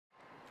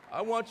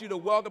I want you to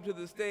welcome to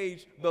the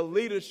stage the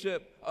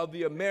leadership of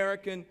the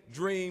American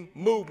Dream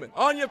Movement.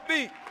 On your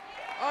feet,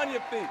 on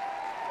your feet.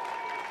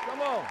 Come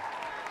on.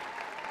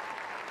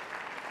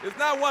 It's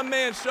not a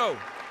one-man show.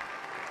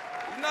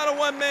 It's not a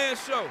one-man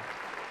show.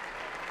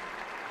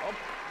 Oh.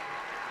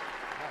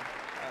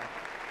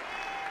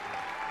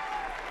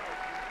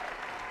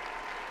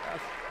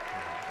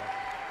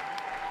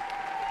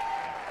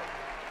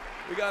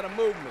 We got a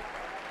movement.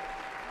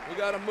 We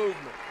got a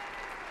movement.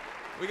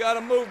 We got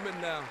a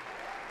movement now.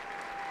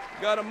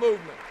 We got a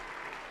movement.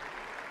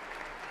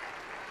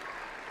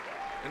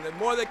 And the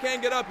more they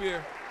can't get up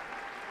here,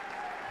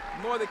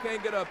 the more they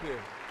can't get up here.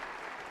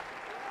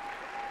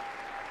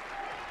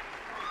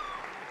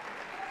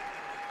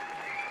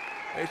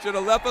 They should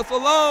have left us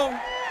alone.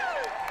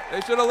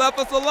 They should have left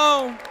us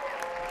alone.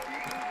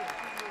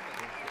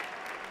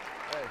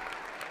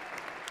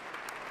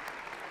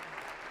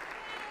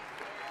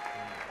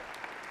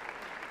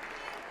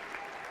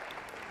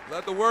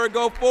 Let the word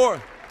go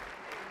forth.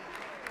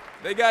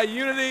 They got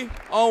unity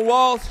on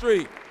Wall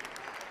Street.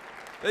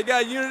 They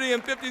got unity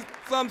in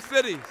 50-some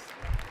cities.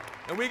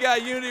 And we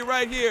got unity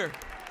right here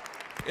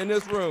in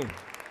this room.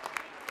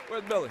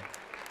 Where's Billy?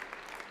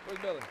 Where's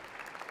Billy?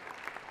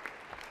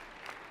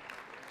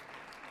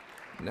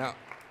 Now,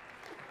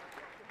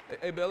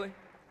 hey Billy.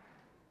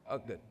 Oh,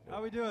 good.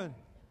 How we doing?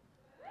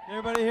 Can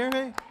everybody hear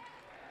me?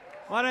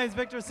 My name is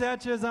Victor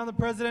Sanchez. I'm the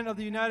president of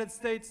the United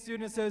States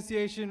Student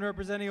Association,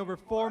 representing over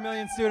 4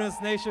 million students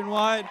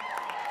nationwide.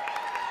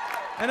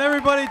 And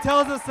everybody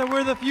tells us that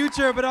we're the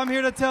future, but I'm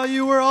here to tell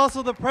you we're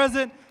also the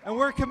present, and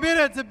we're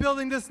committed to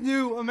building this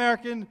new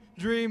American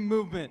Dream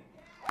movement.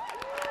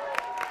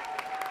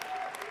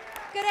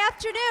 Good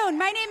afternoon.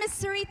 My name is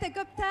Sarita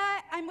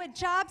Gupta. I'm with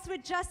Jobs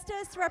with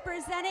Justice,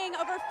 representing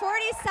over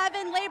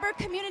 47 labor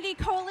community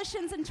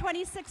coalitions in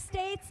 26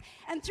 states.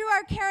 And through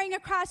our Caring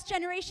Across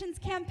Generations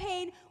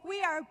campaign,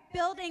 we are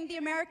building the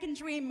American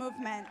Dream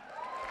movement.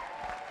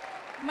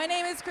 My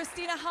name is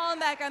Christina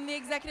Hollenbeck. I'm the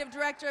executive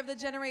director of the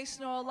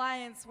Generational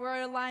Alliance. We're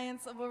an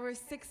alliance of over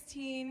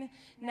 16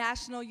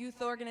 national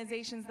youth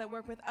organizations that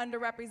work with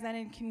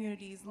underrepresented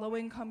communities,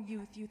 low-income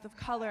youth, youth of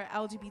color,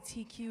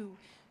 LGBTQ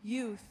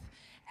youth.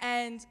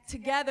 And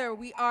together,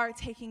 we are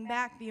taking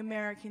back the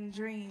American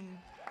dream.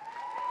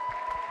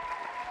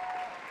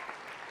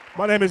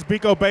 My name is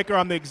Biko Baker.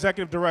 I'm the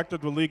executive director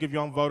of the League of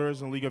Young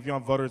Voters and League of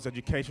Young Voters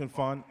Education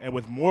Fund. And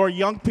with more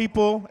young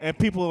people and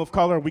people of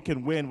color, we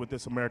can win with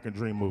this American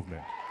Dream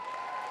movement.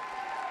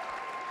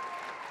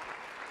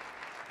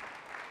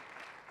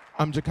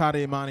 I'm Jakada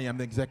Imani. I'm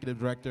the executive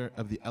director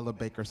of the Ella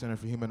Baker Center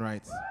for Human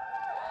Rights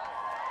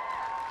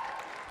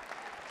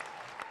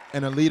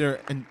and a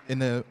leader in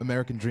the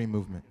American Dream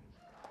movement.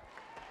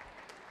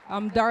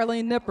 I'm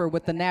Darlene Nipper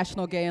with the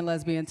National Gay and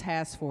Lesbian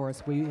Task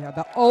Force. We are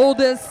the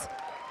oldest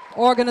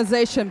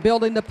organization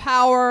building the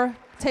power,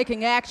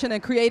 taking action,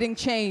 and creating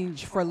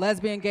change for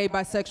lesbian, gay,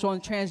 bisexual,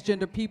 and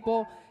transgender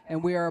people,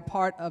 and we are a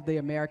part of the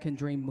American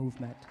Dream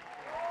movement.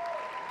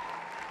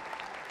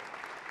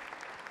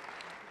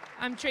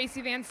 I'm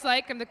Tracy Van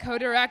Slyke. I'm the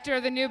co-director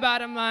of the New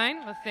Bottom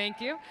Line. Well,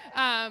 thank you.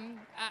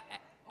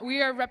 We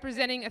are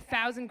representing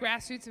 1,000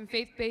 grassroots and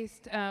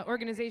faith-based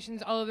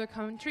organizations all over the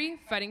country,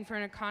 fighting for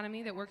an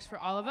economy that works for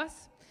all of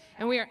us.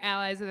 And we are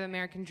allies of the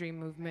American Dream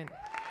movement.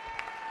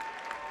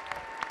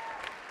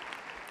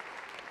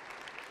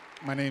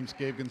 My name's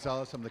Gabe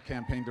Gonzalez. I'm the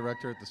campaign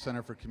director at the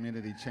Center for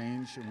Community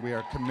Change. And we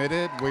are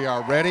committed, we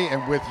are ready,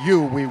 and with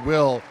you, we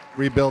will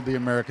rebuild the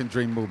American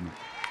Dream movement.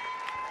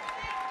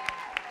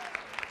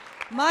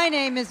 My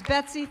name is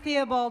Betsy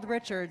Theobald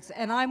Richards,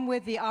 and I'm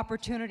with the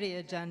Opportunity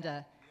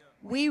Agenda.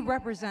 We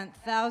represent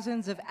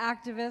thousands of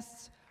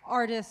activists,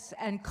 artists,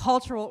 and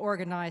cultural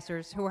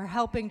organizers who are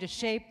helping to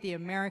shape the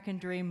American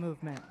Dream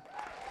movement.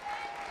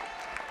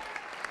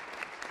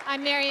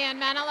 I'm Marianne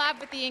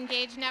Manilov with the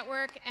Engage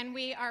Network, and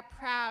we are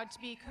proud to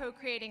be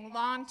co-creating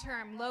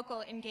long-term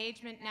local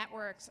engagement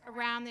networks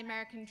around the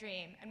American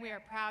Dream, and we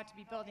are proud to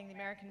be building the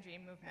American Dream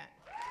movement.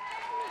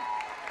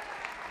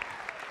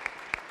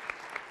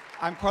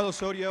 I'm Carlos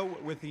Odio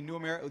with the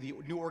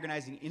New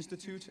Organizing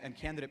Institute and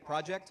Candidate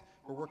Project.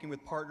 We're working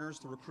with partners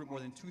to recruit more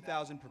than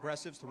 2,000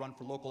 progressives to run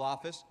for local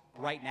office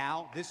right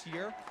now, this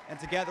year. And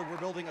together, we're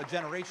building a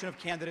generation of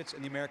candidates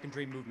in the American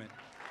Dream movement.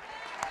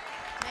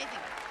 Amazing.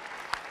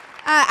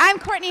 I'm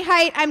Courtney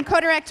Height. I'm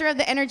co-director of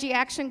the Energy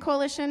Action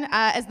Coalition.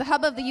 As the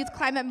hub of the youth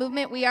climate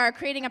movement, we are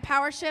creating a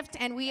power shift,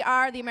 and we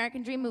are the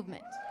American Dream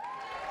movement.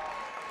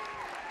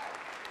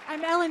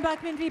 I'm Ellen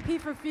Buckman, VP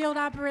for Field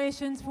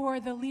Operations for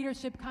the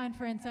Leadership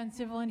Conference on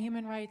Civil and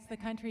Human Rights, the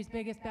country's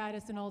biggest,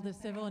 baddest, and oldest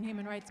civil and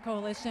human rights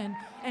coalition,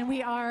 and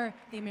we are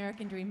the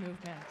American Dream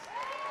movement.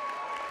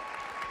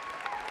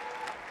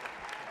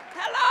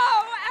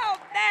 Hello out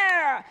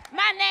there.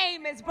 My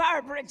name is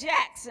Barbara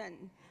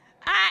Jackson.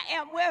 I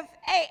am with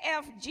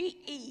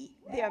AFGE,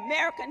 the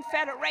American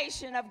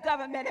Federation of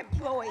Government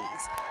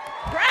Employees.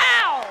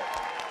 Proud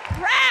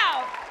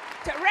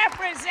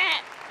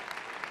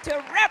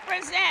to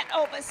represent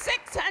over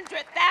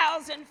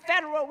 600,000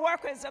 federal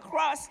workers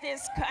across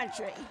this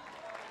country.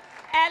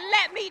 And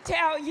let me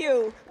tell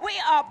you, we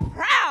are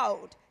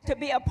proud to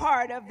be a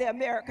part of the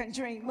American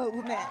Dream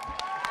movement.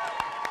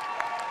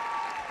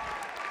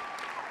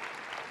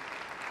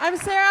 I'm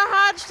Sarah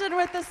Hodgson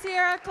with the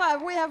Sierra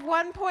Club. We have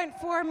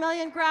 1.4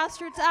 million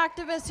grassroots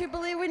activists who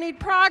believe we need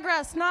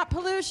progress, not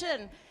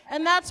pollution.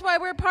 And that's why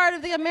we're part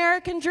of the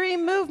American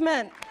Dream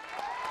movement.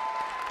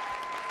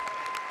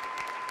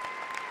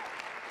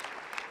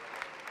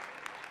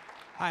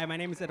 Hi, my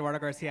name is Eduardo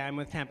Garcia. I'm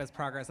with Campus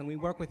Progress, and we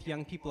work with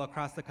young people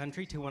across the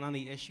country to win on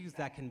the issues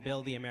that can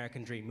build the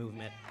American Dream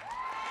movement.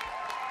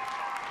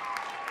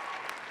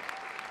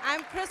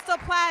 I'm Crystal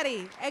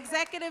Platty,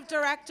 Executive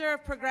Director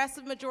of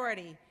Progressive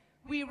Majority.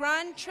 We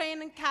run,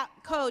 train, and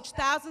coach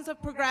thousands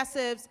of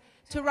progressives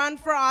to run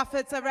for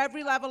office at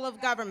every level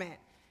of government.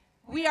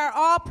 We are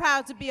all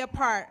proud to be a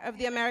part of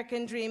the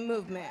American Dream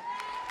movement.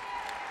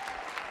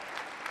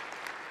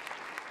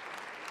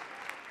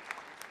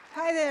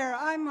 Hi there,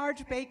 I'm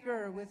Marge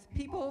Baker with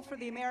People for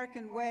the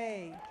American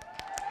Way,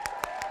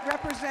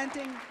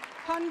 representing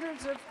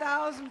hundreds of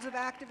thousands of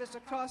activists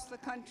across the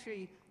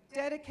country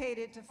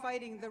dedicated to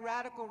fighting the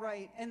radical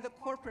right and the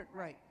corporate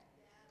right.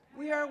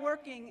 We are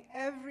working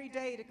every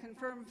day to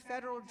confirm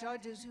federal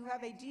judges who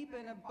have a deep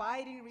and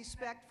abiding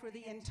respect for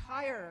the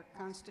entire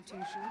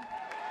Constitution.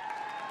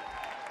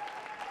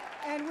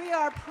 And we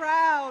are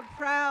proud,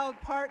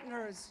 proud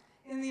partners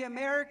in the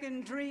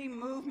American Dream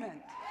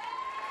movement.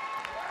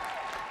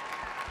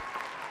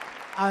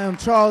 I am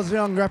Charles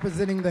Young,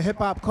 representing the Hip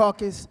Hop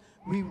Caucus.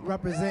 We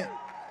represent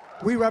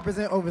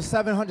over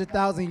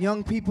 700,000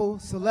 young people,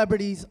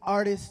 celebrities,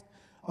 artists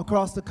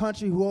across the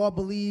country who all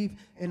believe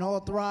and all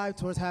thrive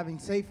towards having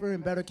safer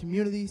and better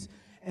communities.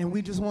 And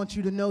we just want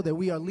you to know that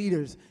we are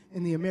leaders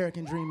in the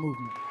American Dream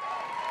movement.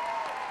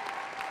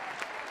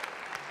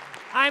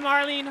 I'm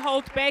Arlene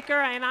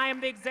Holt-Baker, and I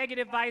am the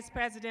Executive Vice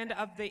President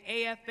of the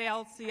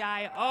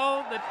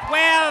AFL-CIO, the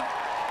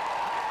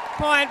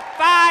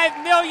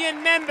 12.5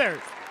 million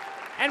members.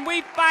 And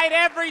we fight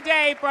every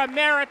day for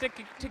America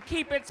to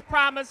keep its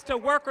promise to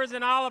workers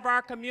in all of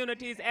our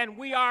communities, and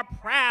we are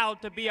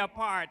proud to be a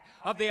part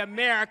of the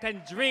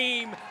American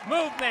Dream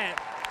movement.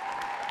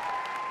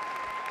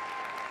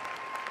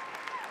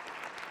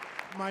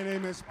 My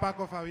name is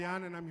Paco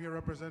Fabian, and I'm here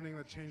representing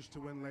the Change to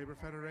Win Labor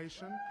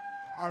Federation.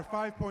 Our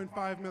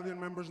 5.5 million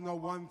members know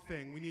one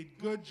thing. We need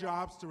good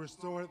jobs to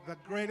restore the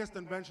greatest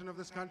invention of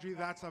this country,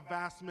 that's a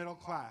vast middle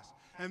class.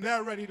 And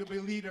they're ready to be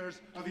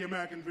leaders of the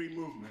American Dream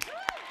movement.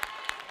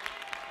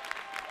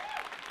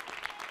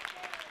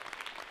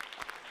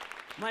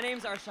 My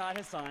name's Arshad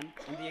Hassan.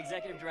 I'm the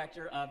Executive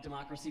Director of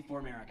Democracy for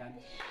America.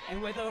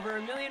 And with over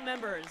a million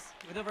members,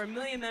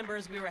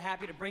 we were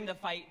happy to bring the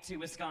fight to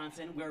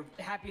Wisconsin. We're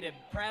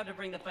proud to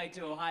bring the fight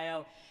to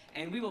Ohio.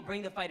 And we will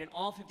bring the fight in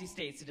all 50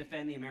 states to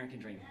defend the American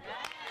dream.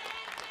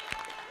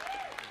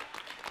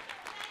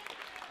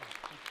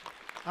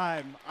 Hi,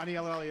 I'm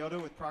Aniello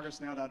Alioto with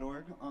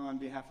ProgressNow.org on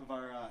behalf of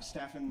our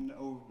staff in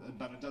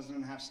about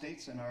 12.5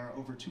 states and our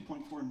over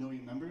 2.4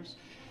 million members.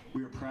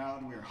 We are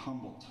proud, we are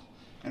humbled,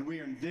 and we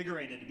are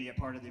invigorated to be a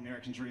part of the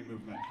American Dream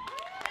movement.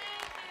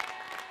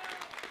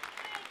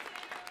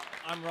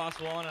 I'm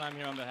Ross Wallen, and I'm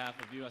here on behalf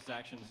of U.S.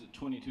 Action's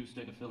 22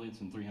 state affiliates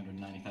and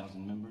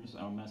 390,000 members.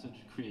 Our message,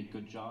 create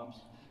good jobs,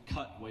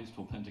 cut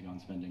wasteful Pentagon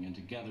spending, and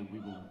together we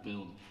will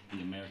build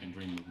the American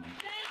Dream movement.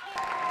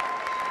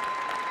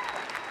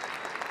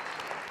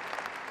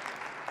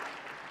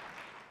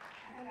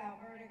 I'm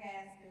Alberta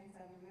Gaskins.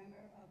 I'm a member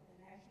of the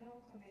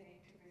National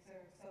Committee to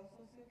Preserve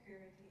Social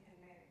Security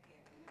and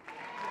Medicare.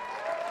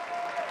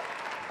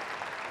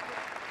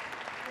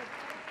 With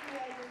 50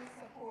 million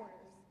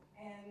supporters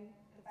and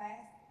the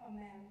vast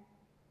amount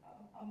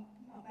of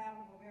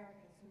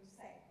Americans who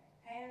say,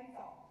 hands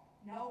off,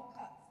 no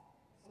cuts,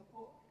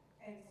 support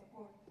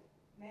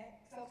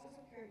Social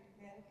Security,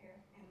 Medicare,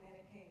 and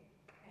Medicaid.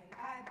 And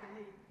I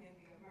believe in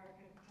the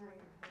American dream.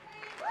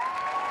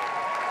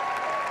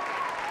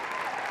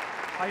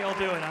 How y'all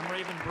doing? I'm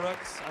Raven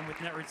Brooks. I'm with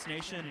Netroots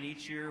Nation, and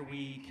each year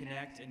we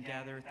connect and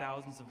gather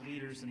thousands of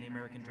leaders in the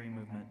American Dream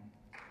movement.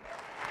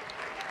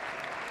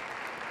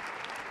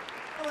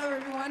 Hello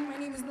everyone, my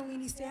name is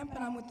Nalini Stamp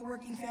and I'm with the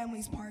Working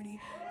Families Party.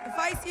 The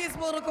feistiest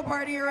political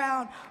party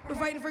around. We're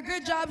fighting for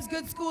good jobs,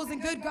 good schools,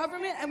 and good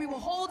government, and we will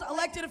hold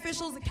elected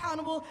officials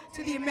accountable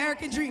to the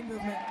American Dream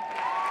movement.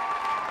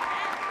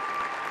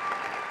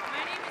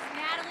 My name is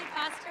Natalie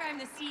Foster. I'm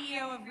the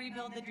CEO of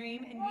Rebuild the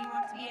Dream, and we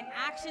want to be an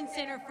action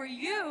center for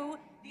you,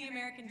 the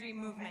American Dream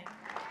movement. Hi,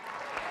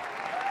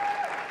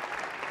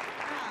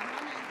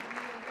 my name is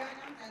Neil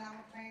Williams, and I'm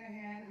a trainer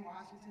here in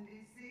Washington,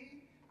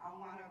 D.C.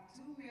 I'm one of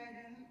 2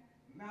 million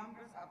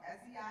members of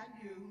SEIU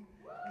who's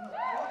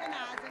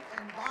organizing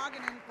and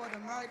bargaining for the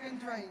American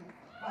Dream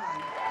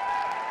Fund.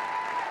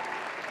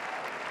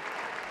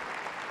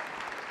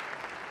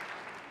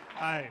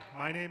 Hi,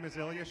 my name is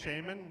Ilya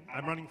Shaman.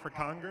 I'm running for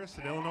Congress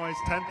in Illinois'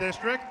 10th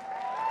District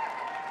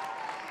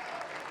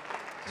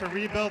to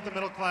rebuild the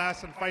middle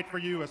class and fight for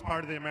you as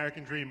part of the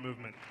American Dream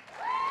movement.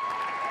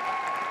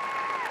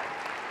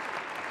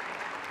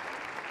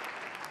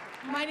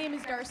 My name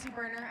is Darcy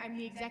Berner. I'm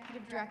the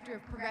Executive Director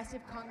of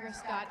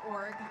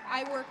ProgressiveCongress.org.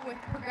 I work with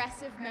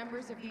progressive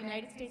members of the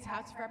United States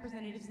House of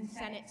Representatives and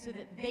Senate so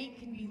that they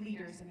can be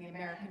leaders in the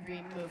American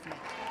Dream movement.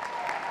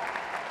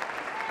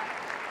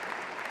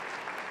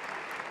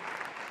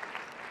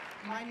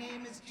 My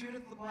name is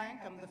Judith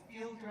LeBlanc. I'm the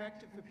Field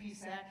Director for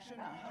Peace Action,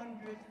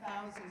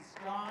 100,000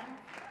 strong,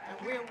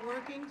 and we're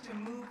working to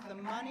move the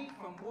money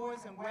from wars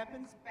and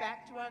weapons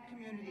back to our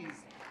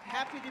communities.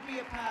 Happy to be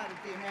a part of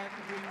the American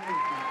Dream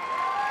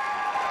movement.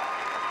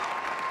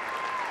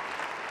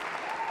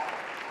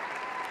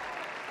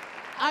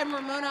 I'm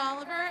Ramona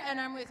Oliver, and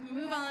I'm with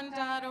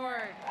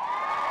MoveOn.org.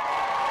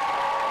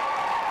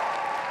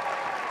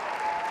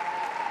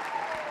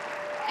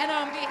 And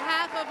on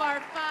behalf of our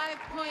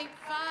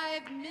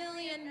 5.5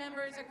 million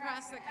members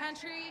across the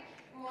country,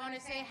 we want to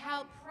say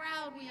how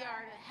proud we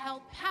are to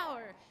help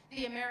power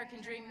the American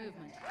Dream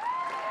movement.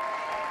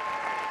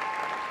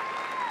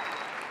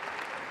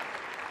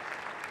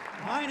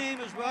 My name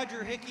is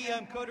Roger Hickey.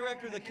 I'm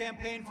co-director of the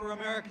Campaign for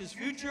America's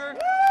Future.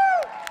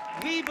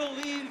 We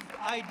believe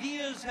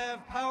ideas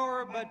have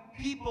power, but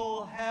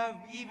people have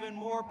even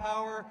more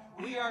power.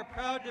 We are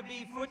proud to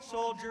be foot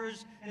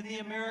soldiers in the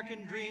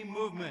American Dream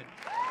movement.